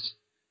phones,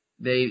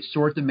 they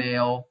sort the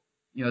mail,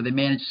 they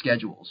manage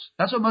schedules.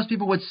 That's what most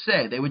people would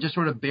say. They would just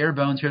sort of bare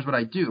bones, here's what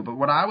I do. But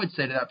what I would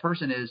say to that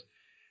person is,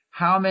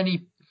 how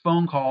many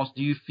phone calls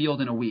do you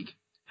field in a week?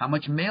 How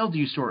much mail do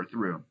you sort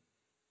through?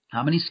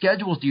 How many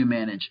schedules do you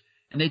manage?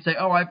 And they'd say,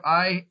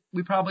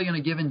 we probably in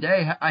a given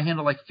day, I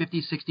handle like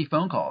 50, 60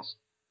 phone calls.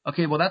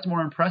 Okay, well, that's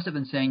more impressive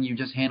than saying you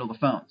just handle the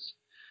phones.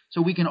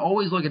 So we can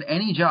always look at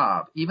any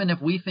job, even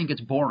if we think it's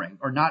boring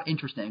or not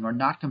interesting or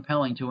not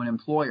compelling to an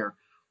employer,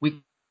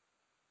 we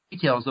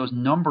details those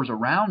numbers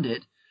around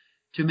it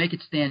to make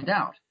it stand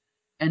out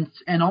and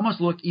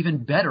almost look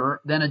even better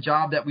than a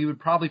job that we would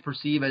probably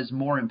perceive as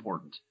more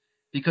important.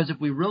 Because if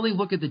we really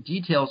look at the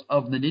details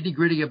of the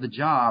nitty-gritty of the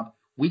job,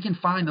 we can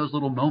find those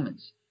little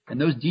moments and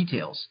those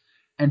details.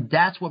 And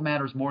that's what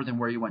matters more than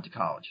where you went to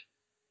college.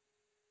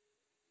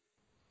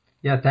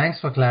 Yeah, thanks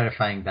for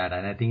clarifying that.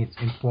 And I think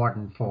it's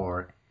important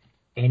for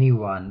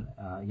anyone,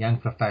 young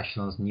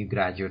professionals, new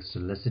graduates, to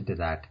listen to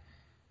that.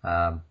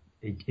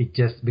 It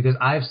just because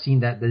I've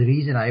seen that. The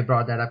reason I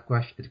brought that up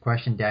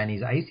question, Danny,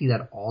 is I see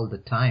that all the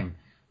time.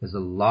 There's a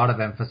lot of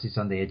emphasis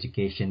on the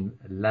education,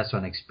 less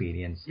on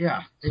experience.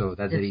 Yeah, So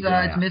that's the reason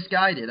I it's asked.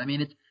 misguided. I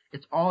mean,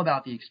 it's all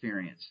about the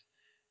experience.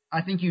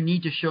 I think you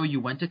need to show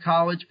you went to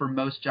college for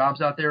most jobs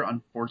out there.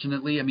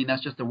 Unfortunately, I mean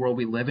that's just the world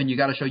we live in. You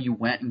got to show you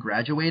went and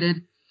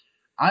graduated.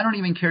 I don't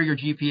even care your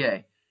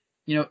GPA.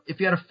 You know, if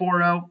you had a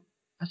 4.0,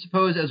 I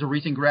suppose as a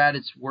recent grad,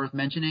 it's worth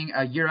mentioning.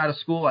 A year out of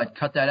school, I'd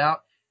cut that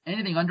out.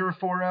 Anything under a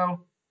 4.0,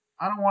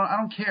 I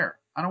don't care.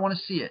 I don't want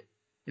to see it.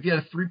 If you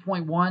had a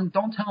 3.1,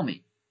 don't tell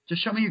me.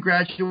 Just show me you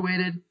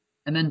graduated,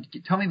 and then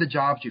tell me the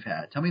jobs you've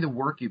had. Tell me the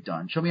work you've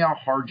done. Show me how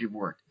hard you've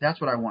worked. That's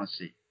what I want to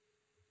see.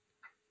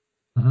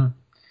 hmm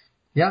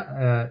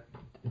Yeah,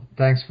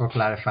 thanks for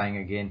clarifying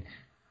again.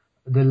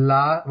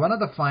 One of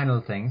the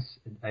final things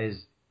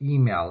is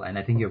email, and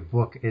I think your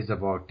book is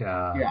about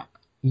Yeah.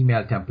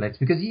 email templates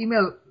because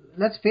email,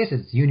 let's face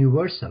it, it's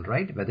universal,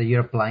 right? Whether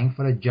you're applying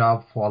for a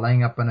job,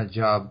 following up on a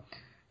job,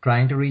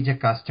 trying to reach a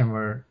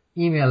customer,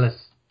 email.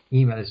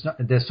 It's not.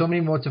 There's so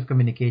many modes of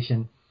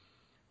communication.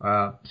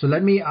 So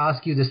let me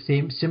ask you the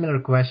similar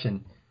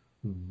question: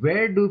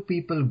 where do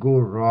people go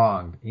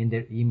wrong in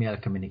their email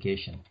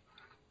communication?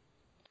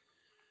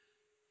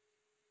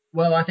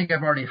 Well, I think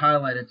I've already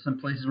highlighted some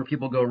places where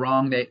people go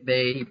wrong.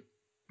 They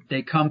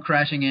come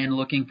crashing in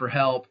looking for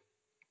help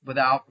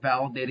without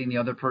validating the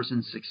other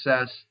person's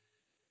success.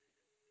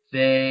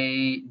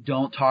 They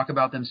don't talk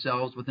about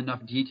themselves with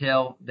enough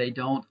detail. They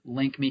don't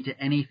link me to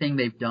anything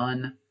they've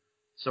done.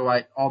 So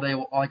like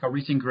a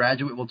recent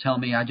graduate will tell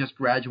me, I just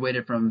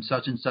graduated from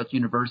such and such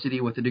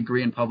university with a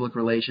degree in public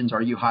relations.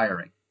 Are you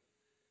hiring?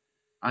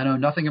 I know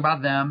nothing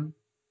about them.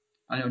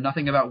 I know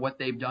nothing about what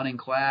they've done in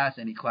class,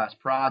 any class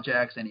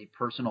projects, any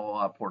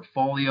personal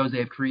portfolios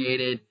they've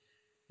created.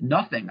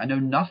 Nothing. I know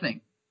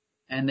nothing.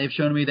 And they've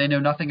shown me they know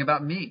nothing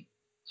about me.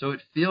 So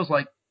it feels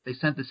like they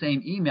sent the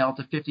same email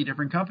to 50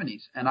 different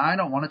companies, and I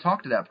don't want to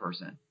talk to that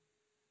person.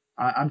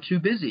 I'm too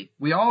busy.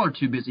 We all are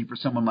too busy for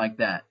someone like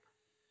that.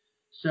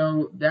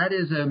 So that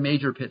is a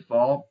major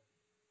pitfall.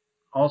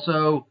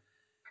 Also,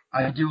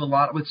 I do a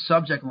lot with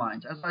subject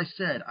lines. As I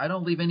said, I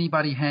don't leave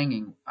anybody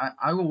hanging.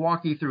 I will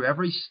walk you through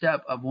every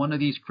step of one of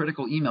these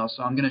critical emails.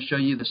 So I'm going to show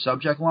you the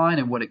subject line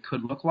and what it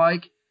could look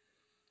like.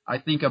 I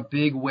think a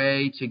big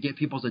way to get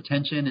people's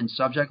attention in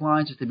subject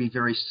lines is to be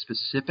very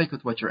specific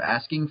with what you're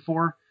asking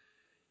for.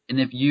 And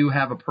if you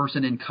have a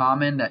person in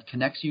common that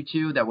connects you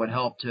to that would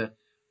help to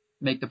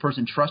make the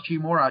person trust you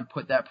more, I'd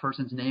put that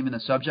person's name in the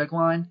subject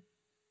line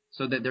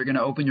so that they're going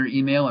to open your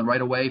email and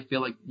right away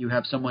feel like you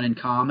have someone in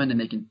common and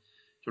they can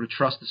sort of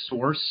trust the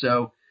source.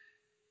 So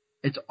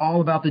it's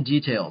all about the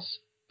details.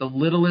 The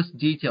littlest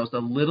details, the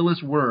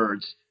littlest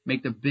words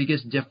make the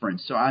biggest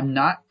difference. So I'm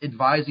not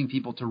advising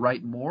people to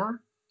write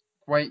more.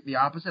 Quite the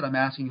opposite. I'm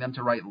asking them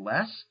to write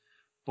less.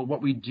 But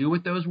what we do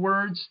with those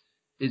words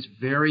is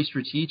very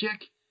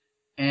strategic.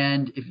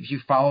 And if you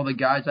follow the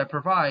guides I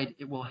provide,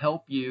 it will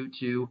help you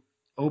to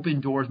open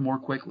doors more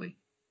quickly.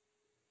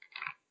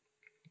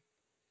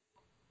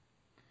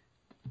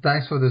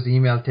 Thanks for those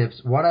email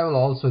tips. What I will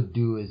also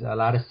do is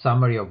I'll add a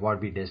summary of what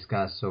we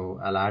discussed. So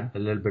I'll add a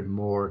little bit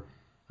more,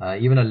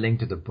 even a link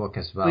to the book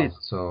as well. Please.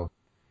 So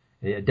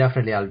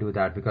definitely I'll do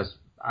that because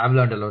I've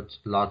learned a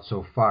lot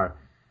so far.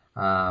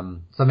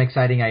 Some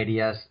exciting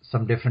ideas,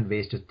 some different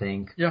ways to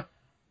think. Yeah.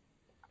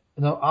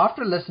 Now,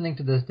 after listening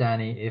to this,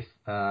 Danny, if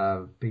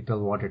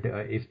people wanted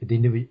to,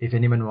 if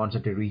anyone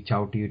wanted to reach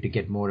out to you to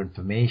get more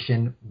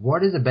information,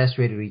 what is the best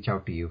way to reach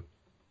out to you?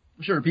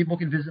 Sure. People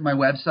can visit my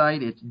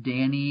website. It's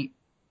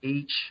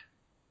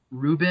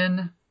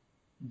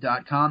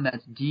DannyHRubin.com.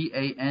 That's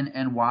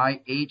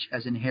DANNYH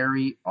as in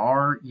Harry,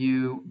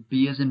 RUB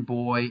as in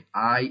boy,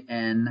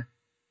 IN.com.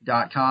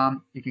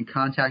 You can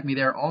contact me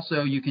there.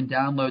 Also, you can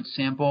download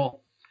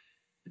sample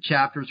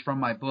chapters from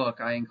my book.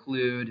 I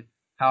include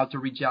how to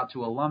reach out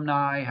to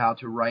alumni, how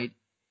to write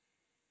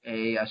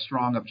a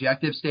strong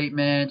objective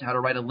statement, how to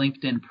write a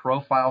LinkedIn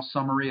profile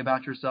summary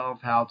about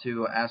yourself, how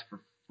to ask for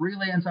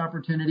freelance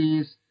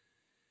opportunities.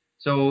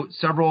 So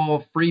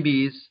several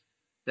freebies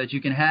that you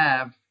can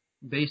have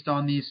based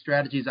on these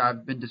strategies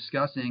I've been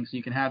discussing. So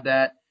you can have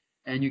that,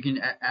 and you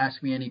can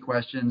ask me any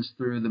questions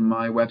through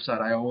my website.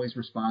 I always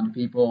respond to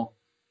people,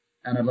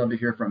 and I'd love to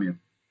hear from you.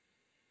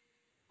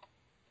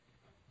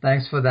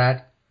 Thanks for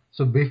that.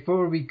 So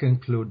before we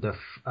conclude, the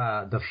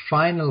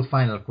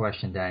final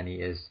question, Danny,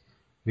 is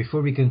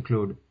before we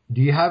conclude, do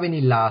you have any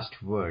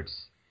last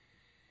words?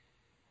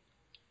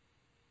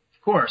 Of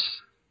course.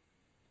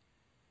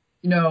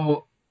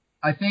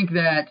 I think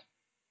that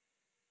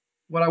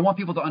what I want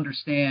people to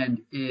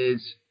understand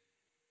is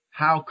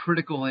how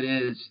critical it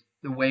is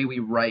the way we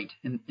write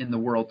in the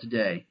world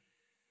today.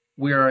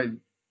 We're a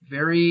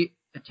very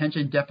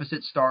attention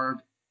deficit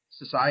starved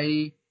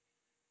society.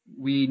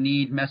 We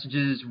need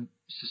messages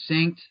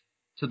succinct,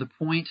 to the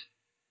point.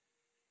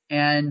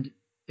 And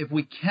if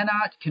we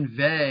cannot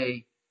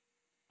convey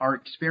our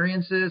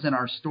experiences and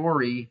our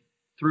story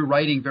through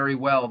writing very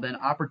well, then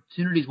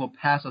opportunities will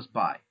pass us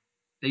by.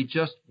 They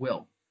just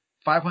will.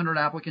 500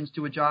 applicants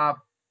to a job,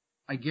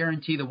 I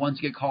guarantee the ones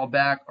who get called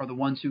back are the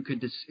ones who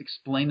could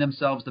explain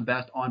themselves the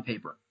best on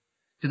paper,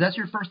 because that's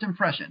your first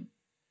impression.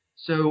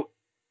 So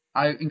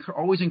I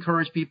always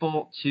encourage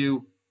people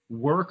to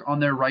work on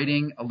their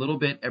writing a little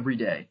bit every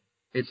day.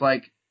 It's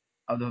like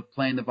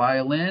playing the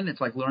violin.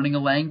 It's like learning a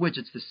language.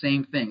 It's the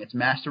same thing. It's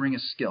mastering a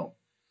skill.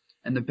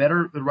 And the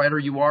better the writer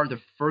you are, the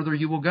further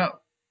you will go,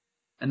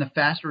 and the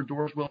faster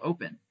doors will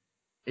open.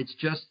 It's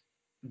just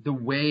the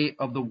way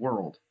of the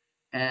world.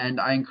 And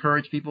I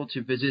encourage people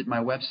to visit my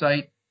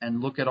website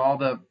and look at all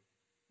the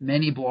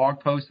many blog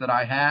posts that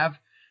I have,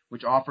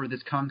 which offer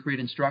this concrete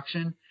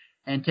instruction,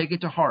 and take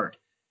it to heart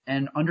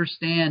and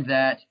understand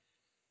that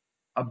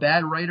a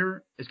bad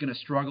writer is going to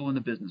struggle in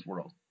the business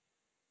world.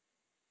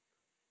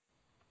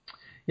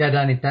 Yeah,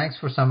 Danny, thanks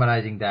for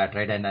summarizing that,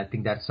 right? And I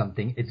think that's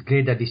something, it's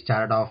great that we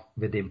started off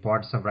with the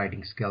importance of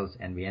writing skills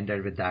and we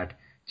ended with that.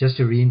 Just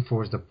to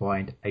reinforce the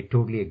point, I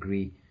totally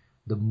agree.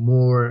 The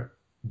more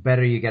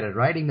better you get at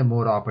writing, the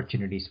more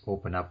opportunities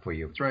open up for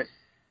you. That's right.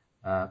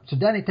 So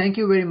Danny, thank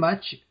you very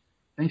much.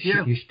 Thank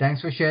you.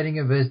 Thanks for sharing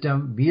your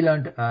wisdom. We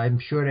learned, I'm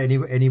sure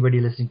anybody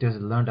listening to us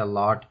learned a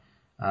lot.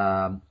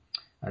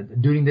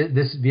 During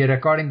this, we are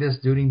recording this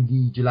during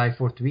the July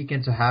 4th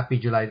weekend, so happy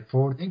July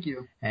 4th. Thank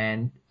you.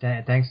 And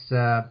thank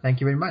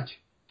you very much.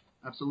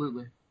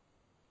 Absolutely.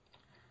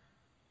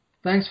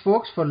 Thanks,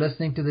 folks, for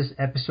listening to this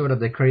episode of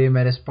the Career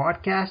Matters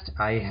podcast.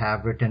 I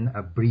have written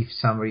a brief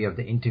summary of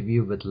the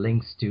interview with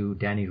links to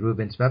Danny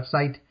Rubin's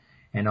website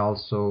and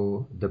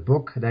also the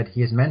book that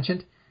he has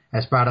mentioned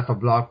as part of a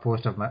blog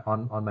post of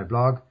on my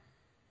blog.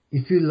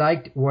 If you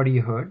liked what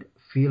you heard,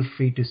 feel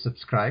free to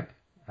subscribe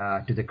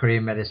to the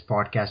Career Matters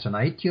podcast on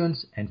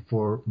iTunes. And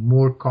for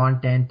more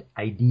content,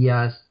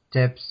 ideas,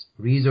 tips,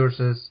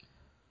 resources,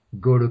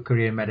 go to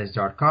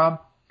careermatters.com.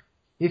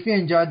 If you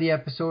enjoyed the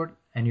episode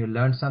and you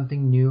learned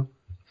something new,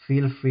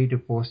 feel free to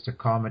post a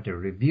comment or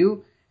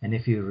review. And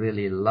if you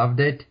really loved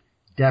it,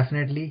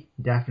 definitely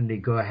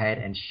go ahead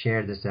and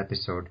share this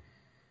episode.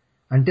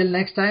 Until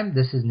next time,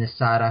 this is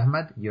Nisar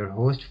Ahmed, your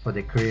host for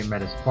the Career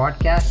Matters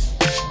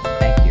podcast.